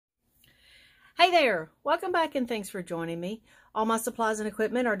Hey there, welcome back and thanks for joining me. All my supplies and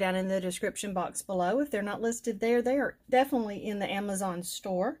equipment are down in the description box below. If they're not listed there, they are definitely in the Amazon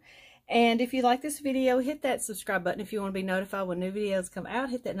store. And if you like this video, hit that subscribe button. If you want to be notified when new videos come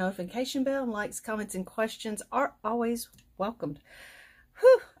out, hit that notification bell. And likes, comments, and questions are always welcomed.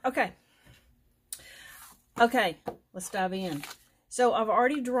 Whew, okay, let's dive in. So I've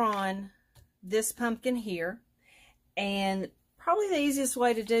already drawn this pumpkin here, and probably the easiest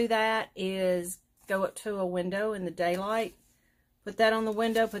way to do that is go up to a window in the daylight, put that on the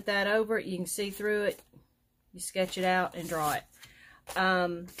window, put that over it, you can see through it, you sketch it out and draw it.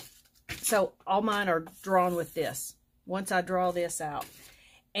 So all mine are drawn with this, once I draw this out.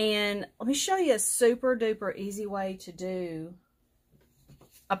 And let me show you a super duper easy way to do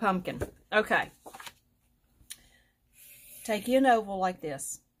a pumpkin. Okay. Take you an oval like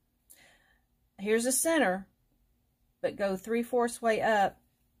this. Here's the center, but go 3/4 way up,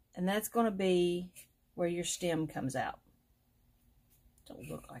 and that's going to be where your stem comes out. Don't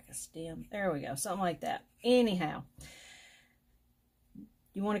look like a stem. There we go, something like that. Anyhow,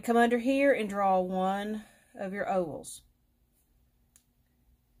 you want to come under here and draw one of your ovals.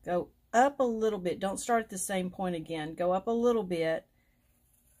 Go up a little bit. Don't start at the same point again. Go up a little bit,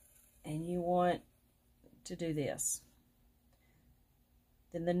 and you want to do this.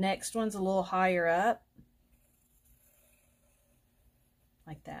 Then the next one's a little higher up,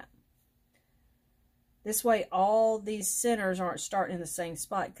 like that. This way all these centers aren't starting in the same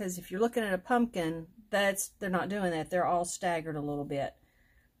spot, because if you're looking at a pumpkin, they're not doing that. They're all staggered a little bit.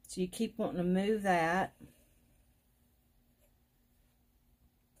 So you keep wanting to move that.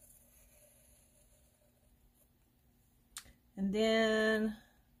 And then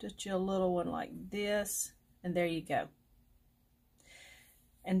just a little one like this, and there you go.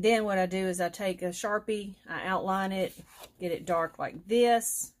 And then what I do is I take a Sharpie, I outline it, get it dark like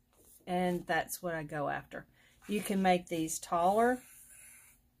this, and that's what I go after. You can make these taller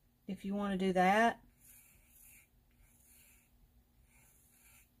if you want to do that.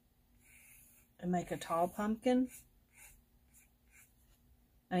 And make a tall pumpkin.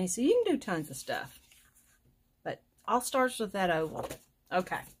 I mean, so you can do tons of stuff. But I'll start with that oval.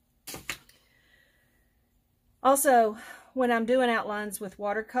 Okay. Also, when I'm doing outlines with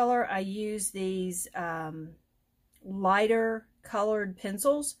watercolor, I use these lighter colored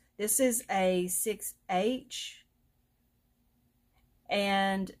pencils. This is a 6H,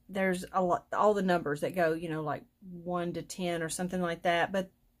 and there's all the numbers that go, you know, like 1 to 10 or something like that,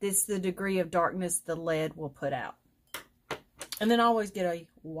 but this is the degree of darkness the lead will put out. And then always get a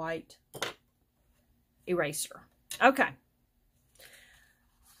white eraser. Okay.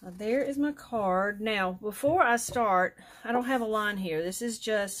 There is my card. Now, before I start, I don't have a line here. This is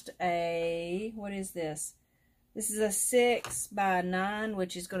just a, what is this? This is a 6 by 9,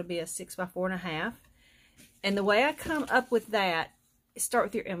 which is going to be a 6 by 4.5. And the way I come up with that is start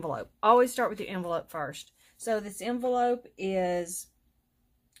with your envelope. Always start with your envelope first. So this envelope is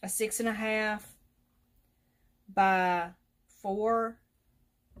a 6.5 by 4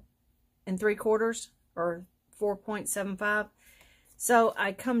 3/4 or 4.75. So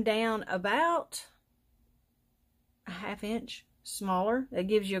I come down about a 1/2 inch smaller. That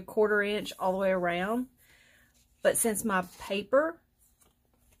gives you a 1/4 inch all the way around. But since my paper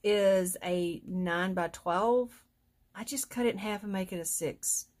is a 9 by 12, I just cut it in half and make it a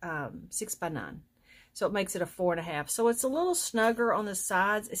 6 by 9. So it makes it a 4.5. So it's a little snugger on the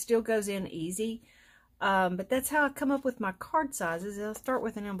sides. It still goes in easy. But that's how I come up with my card sizes. I'll start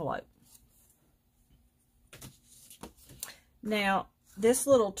with an envelope. Now, this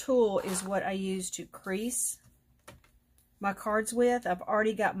little tool is what I use to crease my cards with. I've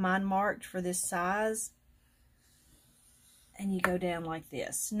already got mine marked for this size. And you go down like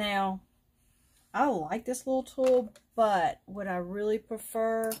this. Now, I like this little tool, but what I really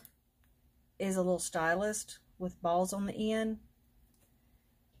prefer is a little stylus with balls on the end.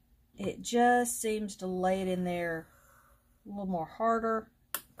 It just seems to lay it in there a little more harder,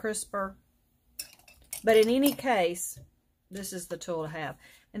 crisper. But in any case, this is the tool to have.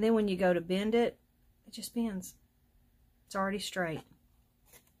 And then when you go to bend it, it just bends. It's already straight.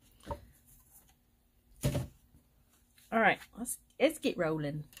 All right, let's get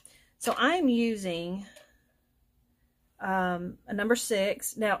rolling. So I'm using a number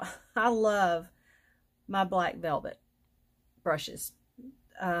 6. Now, I love my black velvet brushes.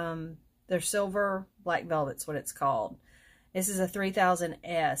 They're silver black velvet's what it's called. This is a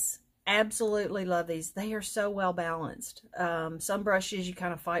 3000S. Absolutely love these. They are so well balanced. Some brushes you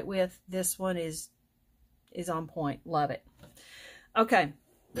kind of fight with. This one is on point. Love it. Okay.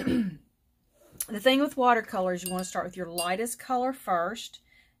 The thing with watercolors, you want to start with your lightest color first,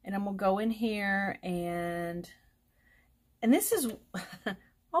 And I'm going to go in here and this is,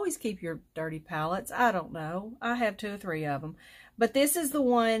 always keep your dirty palettes. I don't know. I have 2 or 3 of them. But this is the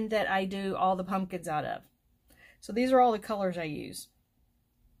one that I do all the pumpkins out of. So these are all the colors I use.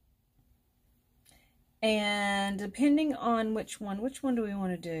 And depending on which one do we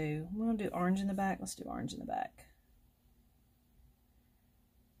want to do? We want to do orange in the back. Let's do orange in the back.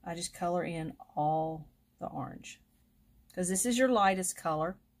 I just color in all the orange, because this is your lightest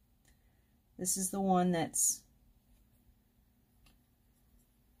color. This is the one that's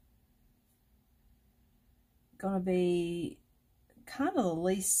going to be kind of the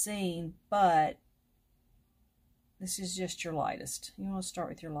least seen, but this is just your lightest. You want to start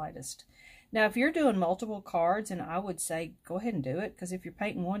with your lightest. Now, if you're doing multiple cards, and I would say go ahead and do it, because if you're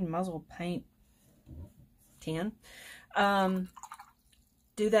painting one, you might as well paint 10.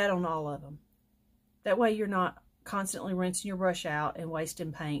 Do that on all of them. That way you're not constantly rinsing your brush out and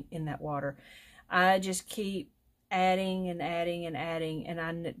wasting paint in that water. I just keep adding and adding and adding, and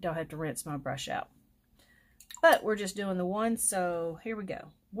I don't have to rinse my brush out. But we're just doing the one, so here we go.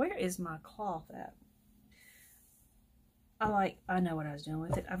 Where is my cloth at? I know what I was doing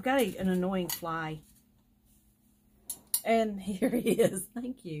with it. I've got an annoying fly. And here he is.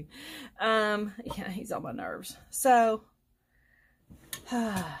 Thank you. Yeah, he's on my nerves. So,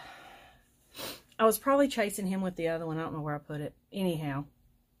 I was probably chasing him with the other one. I don't know where I put it. Anyhow.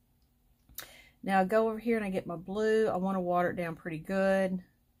 Now I go over here and I get my blue. I want to water it down pretty good.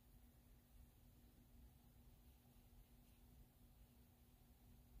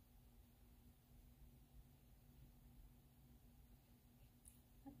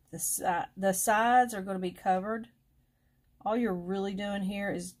 The sides are going to be covered. All you're really doing here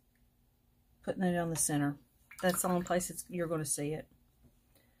is putting it on the center. That's the only place you're going to see it.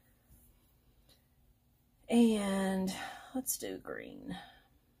 And let's do green.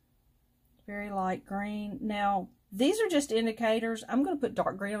 Very light green. Now, these are just indicators. I'm going to put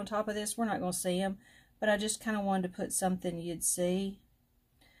dark green on top of this. We're not going to see them, but I just kind of wanted to put something you'd see.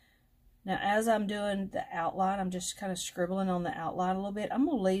 Now, as I'm doing the outline, I'm just kind of scribbling on the outline a little bit. I'm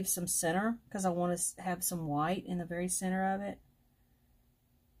going to leave some center because I want to have some white in the very center of it.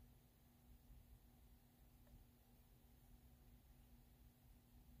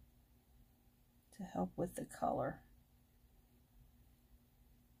 To help with the color.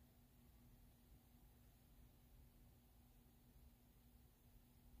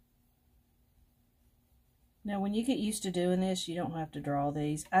 Now, when you get used to doing this, you don't have to draw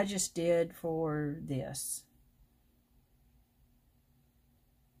these. I just did for this.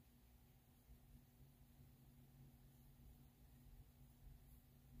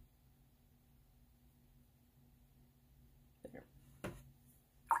 There.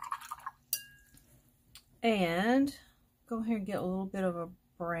 And go ahead and get a little bit of a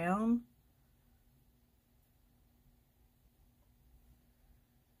brown.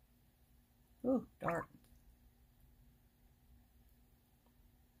 Ooh, dark.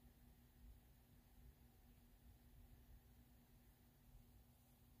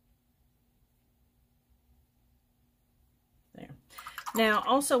 Now,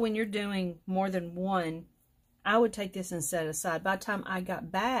 also when you're doing more than one, I would take this and set it aside. By the time I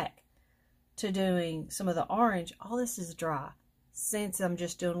got back to doing some of the orange, all this is dry. Since I'm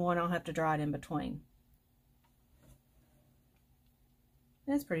just doing one, I don't have to dry it in between.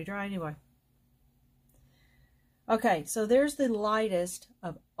 That's pretty dry anyway. Okay, so there's the lightest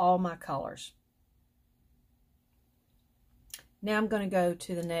of all my colors. Now I'm going to go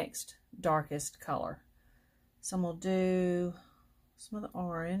to the next darkest color. So I'm going to do some of the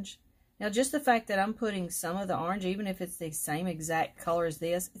orange. Now, just the fact that I'm putting some of the orange, even if it's the same exact color as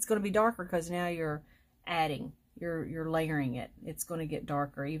this, it's going to be darker because now you're adding, you're layering it. It's going to get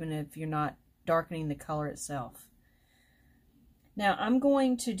darker, even if you're not darkening the color itself. Now, I'm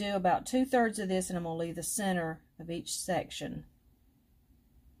going to do about 2/3 of this, and I'm going to leave the center of each section.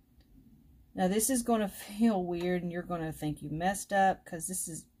 Now, this is going to feel weird, and you're going to think you messed up, because this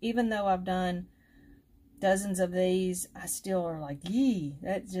is, even though I've done dozens of these, I still are like, yee,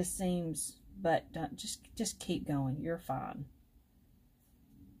 that just seems, but don't, just keep going. You're fine.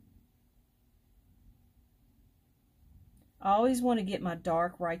 I always want to get my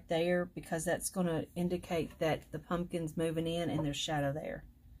dark right there because that's going to indicate that the pumpkin's moving in and there's shadow there.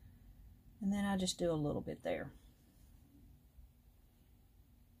 And then I just do a little bit there.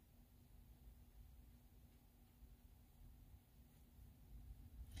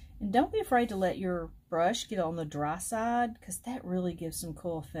 And don't be afraid to let your brush get on the dry side, because that really gives some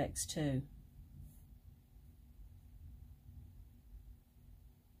cool effects too.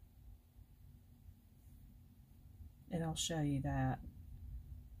 And I'll show you that.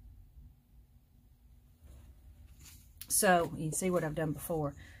 So you can see what I've done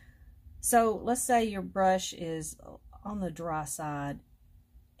before. So let's say your brush is on the dry side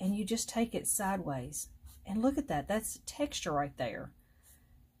and you just take it sideways. And look at that. That's texture right there.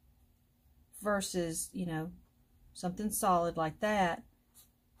 Versus, you know, something solid like that.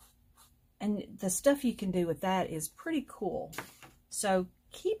 And the stuff you can do with that is pretty cool. So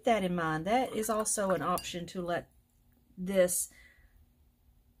keep that in mind. That is also an option to let this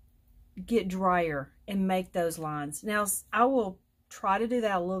get drier and make those lines. Now, I will try to do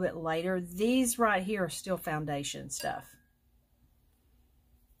that a little bit later. These right here are still foundation stuff.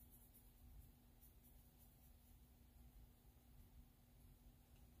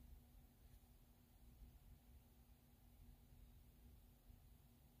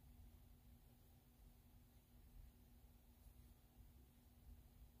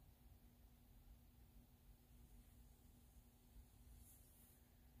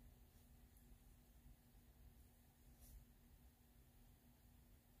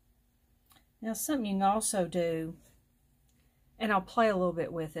 Now, something you can also do, and I'll play a little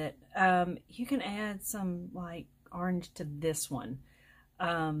bit with it, you can add some like orange to this one.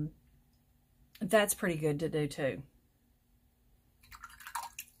 That's pretty good to do too.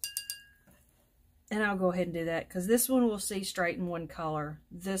 And I'll go ahead and do that because this one we'll see straight in one color.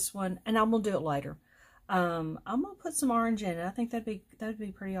 This one, and I'm gonna do it later. I'm gonna put some orange in it. I think that'd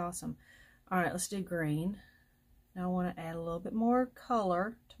be pretty awesome. All right, let's do green. Now I want to add a little bit more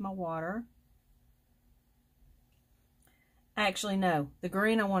color to my water. Actually, no, the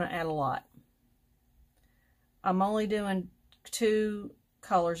green I want to add a lot. I'm only doing 2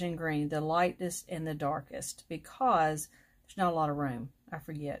 colors in green, the lightest and the darkest, because there's not a lot of room. I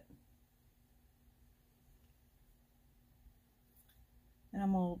forget. And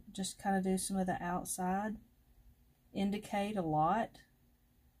I'm going to just kind of do some of the outside, indicate a lot.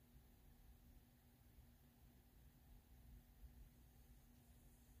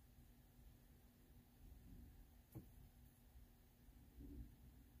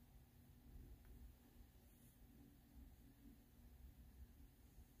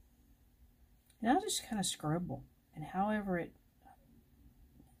 And I'll just kind of scribble, and however it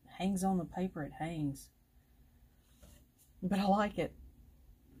hangs on the paper, it hangs. But I like it.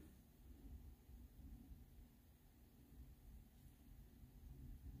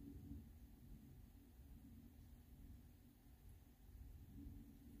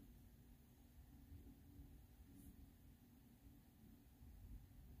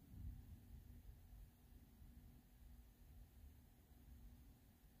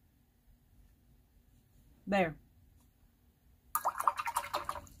 There.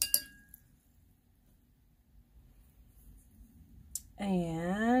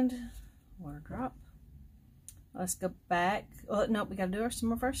 And water drop. Let's go back. Oh, nope, we got to do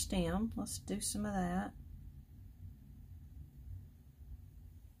some of our stem. Let's do some of that.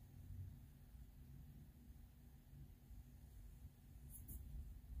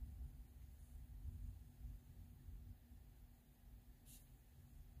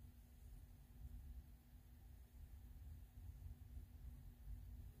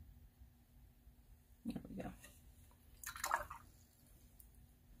 There we go.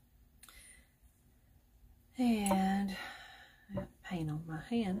 And paint on my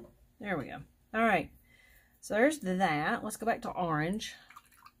hand. There we go. All right. So there's that. Let's go back to orange.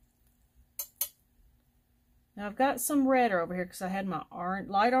 Now I've got some red over here because I had my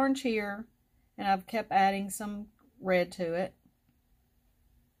light orange here, and I've kept adding some red to it.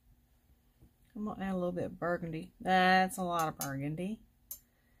 I'm gonna add a little bit of burgundy. That's a lot of burgundy.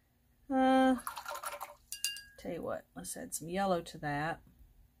 Tell you what, let's add some yellow to that.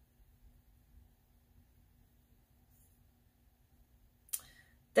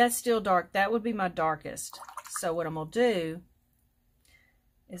 That's still dark. That would be my darkest. So what I'm going to do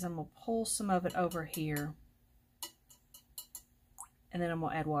is I'm going to pull some of it over here. And then I'm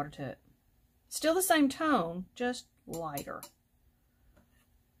going to add water to it. Still the same tone, just lighter.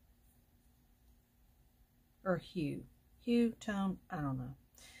 Or hue. Hue, tone, I don't know.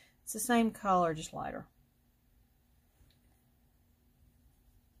 It's the same color, just lighter.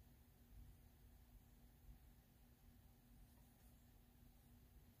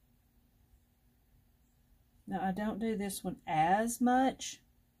 Now, I don't do this one as much,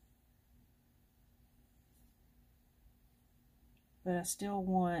 but I still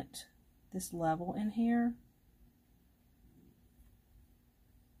want this level in here.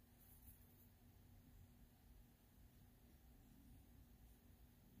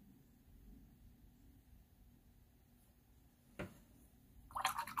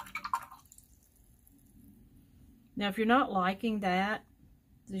 Now, if you're not liking that,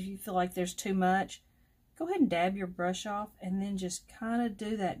 if you feel like there's too much, go ahead and dab your brush off and then just kind of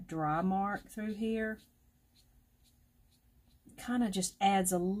do that dry mark through here. Kind of just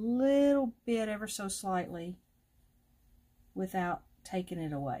adds a little bit ever so slightly without taking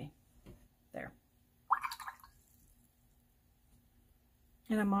it away. There.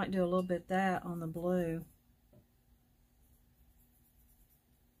 And I might do a little bit of that on the blue.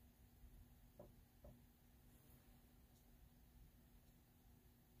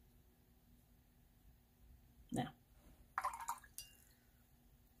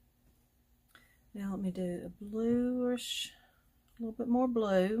 Now let me do a bluish, a little bit more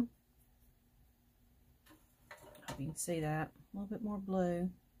blue. Hope you can see that. A little bit more blue.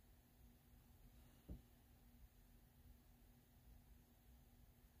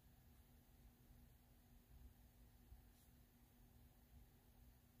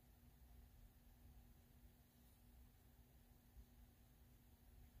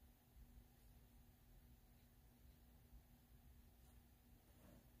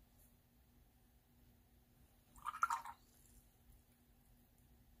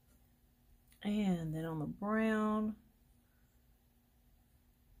 And then on the brown,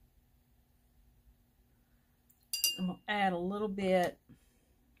 I'm going to add a little bit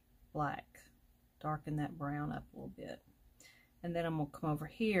black, darken that brown up a little bit. And then I'm going to come over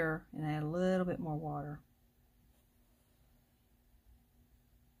here and add a little bit more water.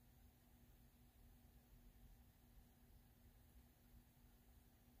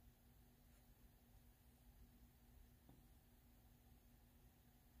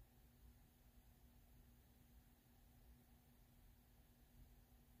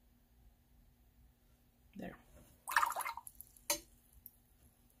 There.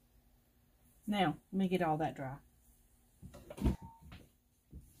 Now, let me get all that dry.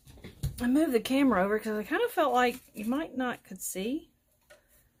 I moved the camera over because I kind of felt like you might not could see.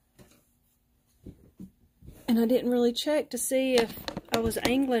 And I didn't really check to see if I was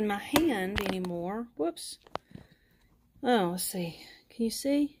angling my hand anymore. Whoops. Oh, let's see. Can you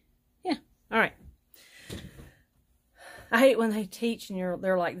see? Yeah. All right. I hate when they teach and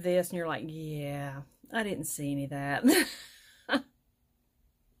they're like this and you're like, yeah, I didn't see any of that.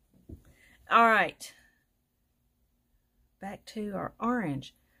 All right. Back to our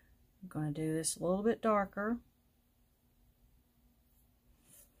orange. I'm going to do this a little bit darker.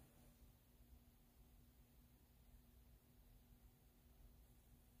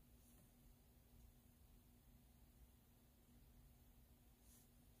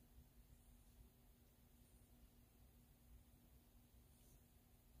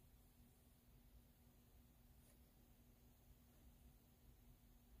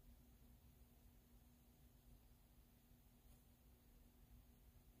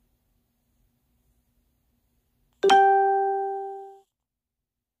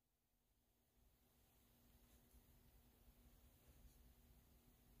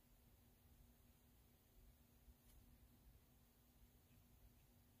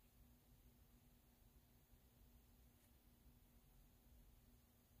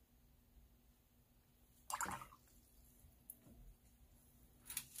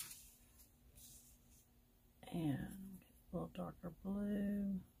 And a little darker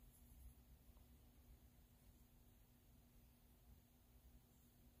blue.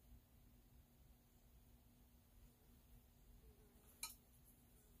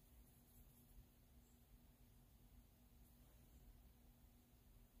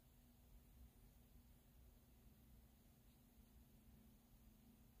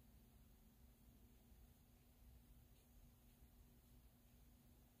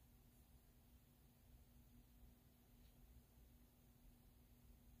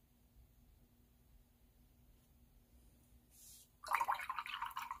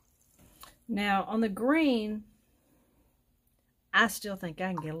 Now on the green, I still think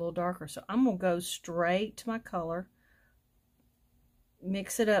I can get a little darker. So I'm going to go straight to my color,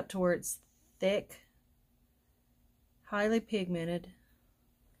 mix it up to where it's thick, highly pigmented.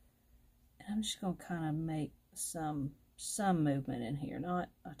 And I'm just going to kind of make some movement in here, not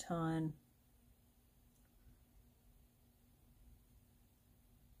a ton.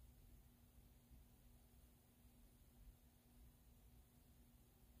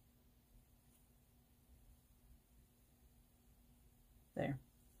 There.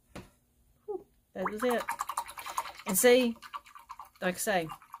 Whew, that was it. And see, like I say,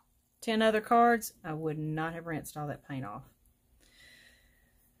 10 other cards, I would not have rinsed all that paint off.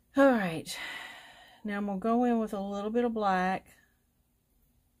 All right. Now I'm going to go in with a little bit of black.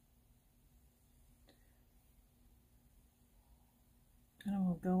 And I'm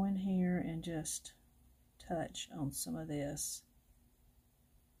going to go in here and just touch on some of this.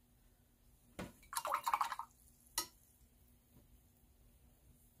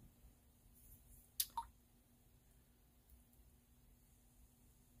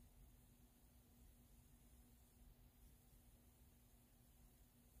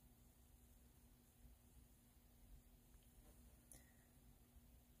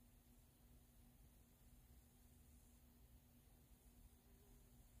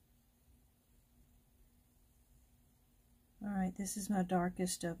 right, this is my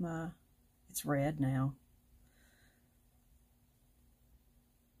darkest of my, it's red now.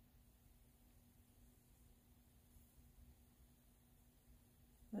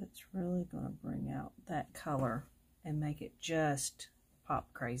 But it's really going to bring out that color and make it just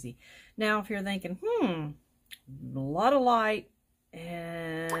pop crazy. Now, if you're thinking, a lot of light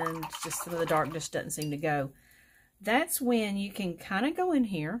and just some of the dark just doesn't seem to go, that's when you can kind of go in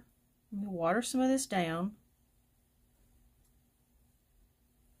here. Let me water some of this down.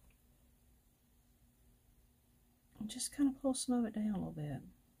 And just kind of pull some of it down a little bit.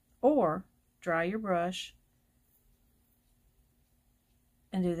 Or dry your brush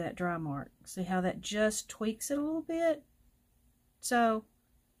and do that dry mark. See how that just tweaks it a little bit? So,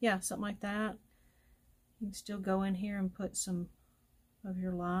 yeah, something like that. You can still go in here and put some of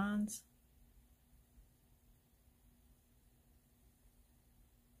your lines.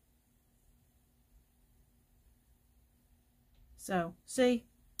 So, see,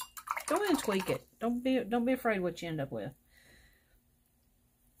 go in and tweak it. Don't be afraid what you end up with.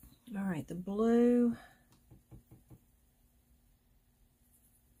 All right, the blue.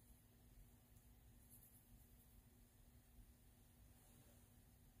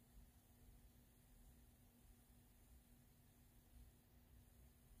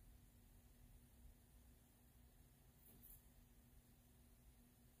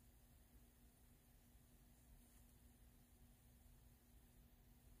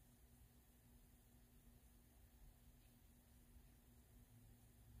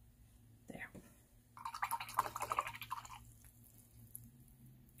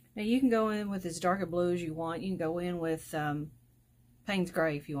 Now you can go in with as dark a blue as you want. You can go in with Payne's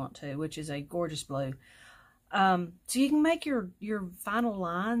Gray if you want to, which is a gorgeous blue. So you can make your final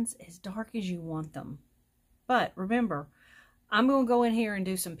lines as dark as you want them. But remember, I'm going to go in here and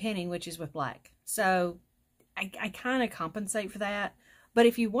do some pinning, which is with black. So I kind of compensate for that. But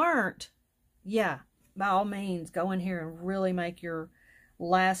if you weren't, yeah, by all means, go in here and really make your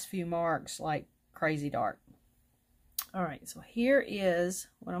last few marks like crazy dark. All right, so here is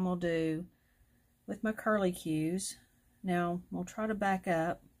what I'm going to do with my curly cues. Now, I'm going to try to back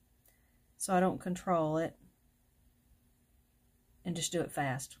up so I don't control it and just do it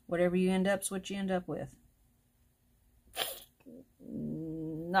fast. Whatever you end up is what you end up with.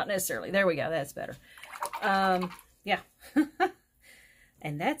 Not necessarily. There we go. That's better. Yeah.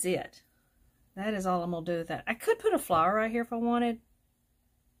 And that's it. That is all I'm going to do with that. I could put a flower right here if I wanted,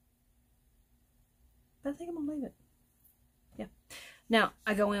 but I think I'm going to leave it. Yeah. Now,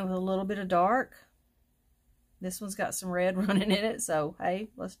 I go in with a little bit of dark. This one's got some red running in it, so hey,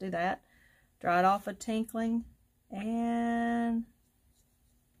 let's do that. Dry it off a tinkling, and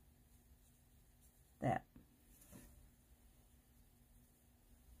that.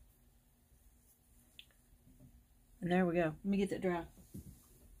 And there we go. Let me get that dry.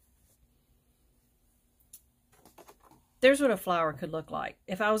 There's what a flower could look like.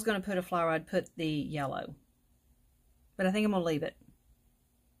 If I was going to put a flower, I'd put the yellow. But I think I'm going to leave it.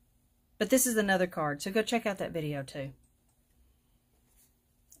 But this is another card, so go check out that video too.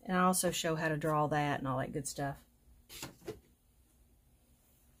 And I also show how to draw that and all that good stuff.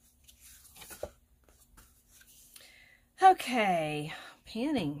 Okay,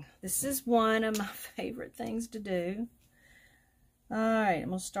 pinning. This is one of my favorite things to do. All right, I'm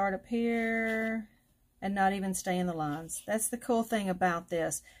going to start up here and not even stay in the lines. That's the cool thing about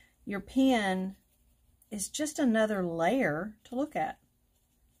this. Your pen is just another layer to look at.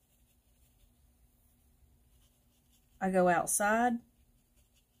 I go outside,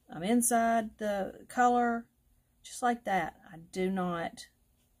 I'm inside the color, just like that. I do not,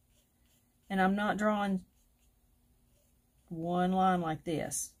 and I'm not drawing one line like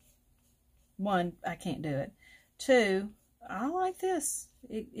this. One, I can't do it. Two, I like this.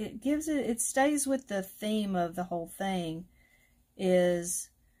 It gives it, it stays with the theme of the whole thing, is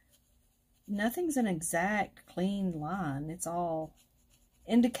nothing's an exact clean line. It's all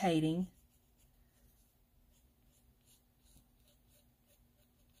indicating.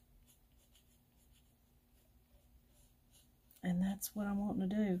 And that's what I'm wanting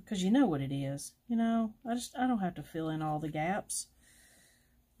to do, because you know what it is. You know, I don't have to fill in all the gaps.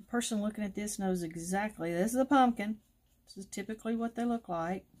 The person looking at this knows exactly. This is a pumpkin. This is typically what they look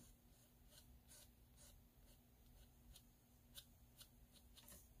like.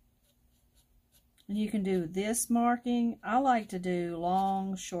 And you can do this marking. I like to do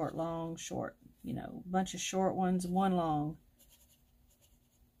long, short, you know, a bunch of short ones, one long.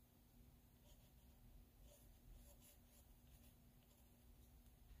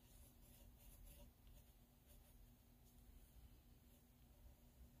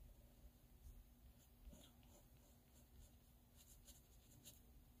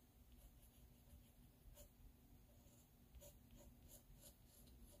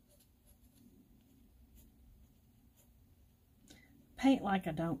 paint like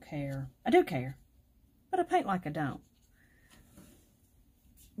I don't care. I do care, but I paint like I don't.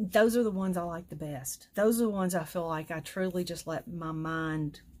 Those are the ones I like the best. Those are the ones I feel like I truly just let my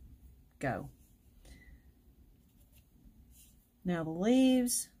mind go. Now the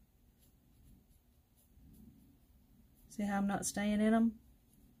leaves, see how I'm not staying in them?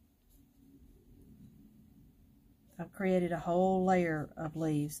 I've created a whole layer of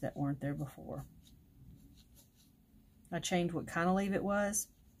leaves that weren't there before. I changed what kind of leaf it was.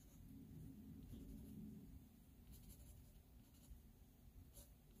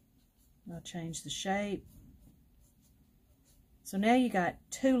 I'll change the shape. So now you got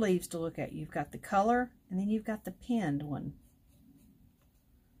two leaves to look at. You've got the color, and then you've got the pinned one.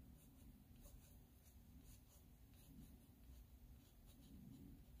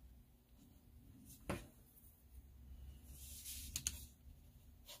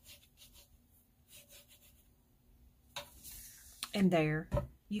 And there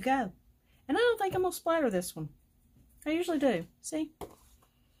you go. And I don't think I'm going to splatter this one. I usually do. See?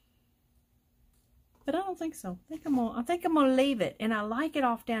 But I don't think so. I think I'm gonna leave it. And I like it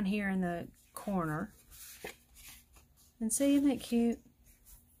off down here in the corner. And see, isn't that cute?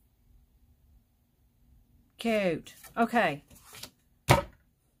 Cute. Okay.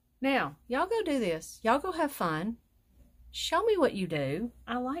 Now, y'all go do this. Y'all go have fun. Show me what you do.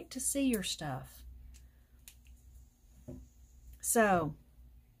 I like to see your stuff. So,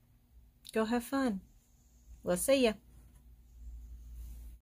 go have fun. We'll see ya.